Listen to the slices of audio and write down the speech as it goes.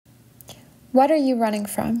What are you running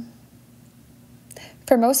from?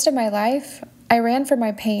 For most of my life, I ran from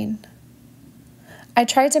my pain. I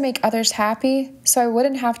tried to make others happy so I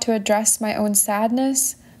wouldn't have to address my own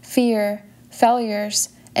sadness, fear, failures,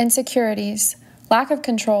 insecurities, lack of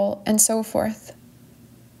control, and so forth.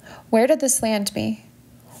 Where did this land me?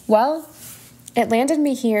 Well, it landed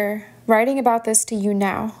me here, writing about this to you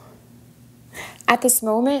now. At this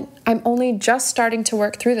moment, I'm only just starting to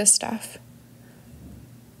work through this stuff.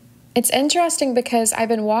 It's interesting because I've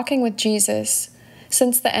been walking with Jesus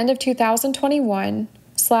since the end of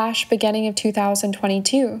 2021/beginning of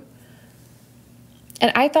 2022.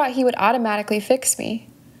 And I thought he would automatically fix me,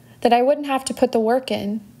 that I wouldn't have to put the work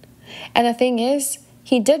in. And the thing is,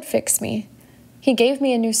 he did fix me. He gave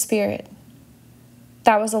me a new spirit.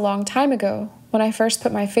 That was a long time ago when I first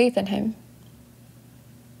put my faith in him.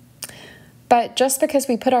 But just because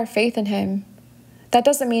we put our faith in him, that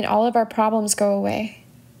doesn't mean all of our problems go away.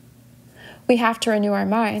 We have to renew our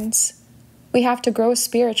minds. We have to grow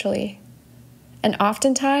spiritually. And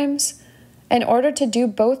oftentimes, in order to do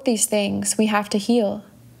both these things, we have to heal.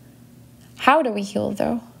 How do we heal,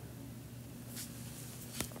 though?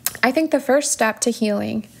 I think the first step to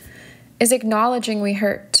healing is acknowledging we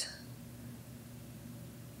hurt.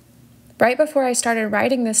 Right before I started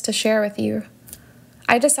writing this to share with you,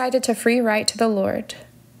 I decided to free write to the Lord.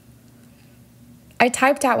 I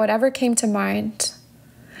typed out whatever came to mind,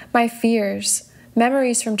 my fears,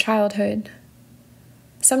 memories from childhood.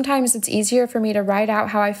 Sometimes it's easier for me to write out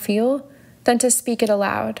how I feel than to speak it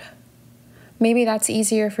aloud. Maybe that's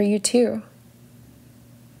easier for you too.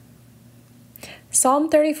 Psalm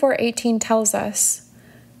 34:18 tells us,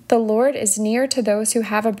 "The Lord is near to those who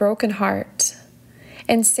have a broken heart,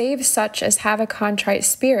 and saves such as have a contrite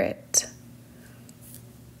spirit."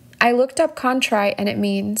 I looked up contrite and it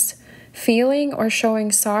means feeling or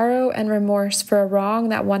showing sorrow and remorse for a wrong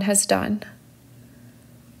that one has done.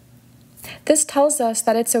 This tells us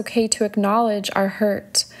that it's okay to acknowledge our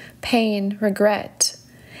hurt, pain, regret,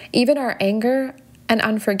 even our anger and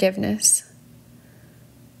unforgiveness.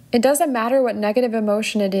 It doesn't matter what negative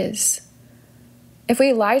emotion it is. If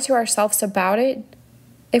we lie to ourselves about it,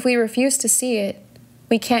 if we refuse to see it,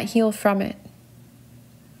 we can't heal from it.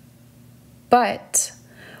 But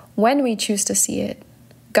when we choose to see it,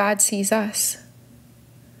 God sees us.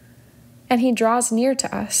 And he draws near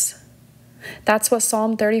to us. That's what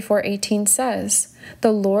Psalm 34:18 says.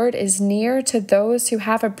 The Lord is near to those who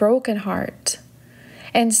have a broken heart,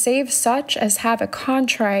 and saves such as have a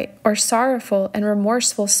contrite or sorrowful and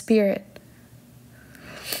remorseful spirit.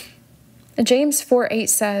 James 4:8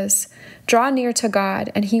 says, "Draw near to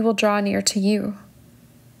God, and he will draw near to you.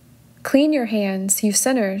 Clean your hands, you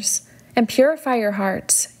sinners, and purify your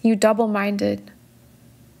hearts, you double-minded."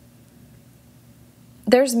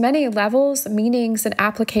 There's many levels, meanings, and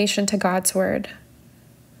application to God's word.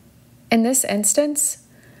 In this instance,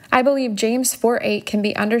 I believe James 4:8 can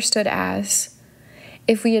be understood as,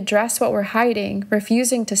 if we address what we're hiding,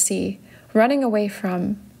 refusing to see, running away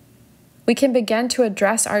from, we can begin to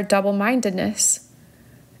address our double-mindedness,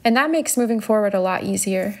 and that makes moving forward a lot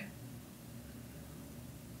easier.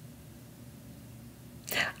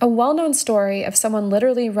 A well-known story of someone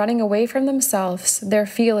literally running away from themselves, their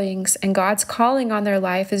feelings, and God's calling on their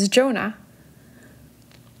life is Jonah.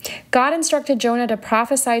 God instructed Jonah to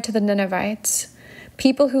prophesy to the Ninevites,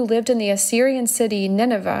 people who lived in the Assyrian city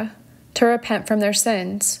Nineveh, to repent from their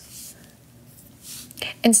sins.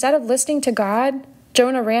 Instead of listening to God,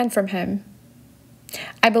 Jonah ran from him.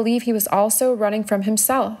 I believe he was also running from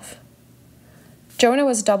himself. Jonah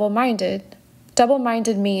was double-minded.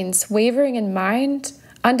 Double-minded means wavering in mind,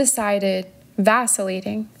 undecided,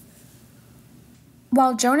 vacillating.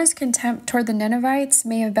 While Jonah's contempt toward the Ninevites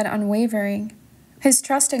may have been unwavering, his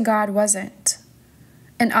trust in God wasn't.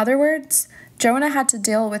 In other words, Jonah had to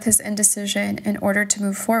deal with his indecision in order to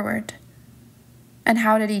move forward. And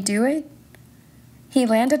how did he do it? He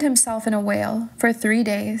landed himself in a whale for 3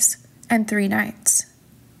 days and 3 nights.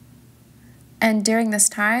 And during this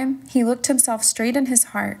time, he looked himself straight in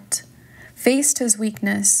his heart, faced his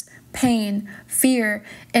weakness, pain, fear,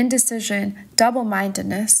 indecision,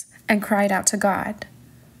 double-mindedness, and cried out to God.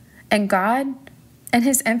 And God, in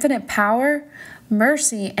his infinite power,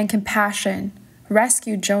 mercy, and compassion,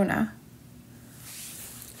 rescued Jonah.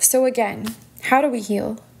 So again, how do we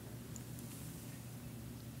heal?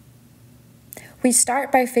 We start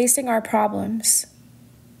by facing our problems.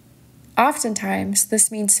 Oftentimes, this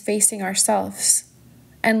means facing ourselves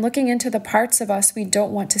and looking into the parts of us we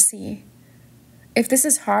don't want to see. If this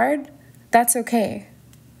is hard, that's okay.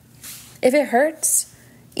 If it hurts,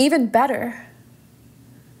 even better.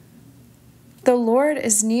 The Lord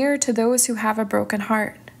is near to those who have a broken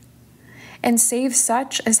heart, and save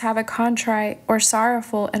such as have a contrite or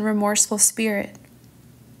sorrowful and remorseful spirit.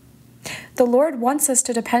 The Lord wants us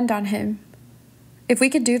to depend on Him. If we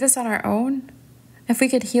could do this on our own, if we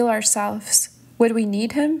could heal ourselves, would we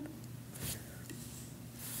need Him?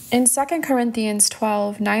 In 2 Corinthians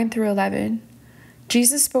 12:9-11,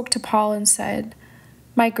 Jesus spoke to Paul and said,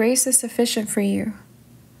 "My grace is sufficient for you,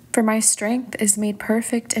 for my strength is made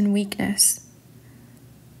perfect in weakness."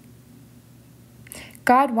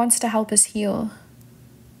 God wants to help us heal.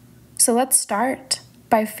 So let's start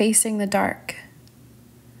by facing the dark.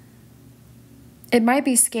 It might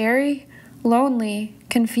be scary, lonely,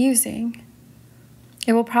 confusing.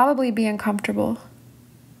 It will probably be uncomfortable.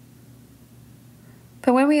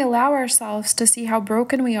 But when we allow ourselves to see how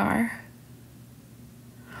broken we are,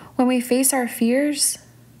 when we face our fears,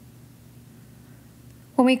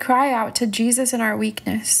 when we cry out to Jesus in our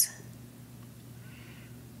weakness,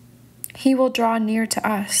 He will draw near to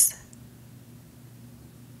us.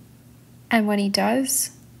 And when He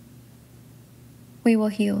does, we will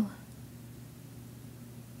heal.